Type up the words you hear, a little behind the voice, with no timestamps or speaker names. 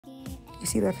You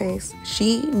see that face?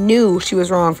 She knew she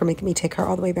was wrong for making me take her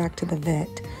all the way back to the vet.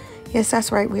 Yes,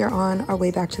 that's right. We are on our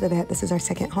way back to the vet. This is our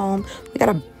second home. We got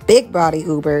a big body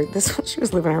Uber. She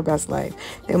was living her best life.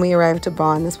 Then we arrived to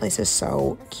Bonn. This place is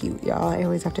so cute, y'all. I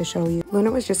always have to show you.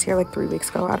 Luna was just here like 3 weeks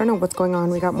ago. I don't know what's going on.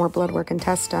 We got more blood work and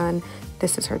tests done.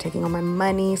 This is her taking all my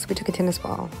money. So we took a tennis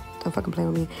ball. Don't fucking play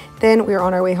with me. Then we were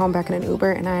on our way home back in an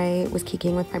Uber, and I was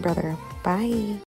kikiing with my brother. Bye.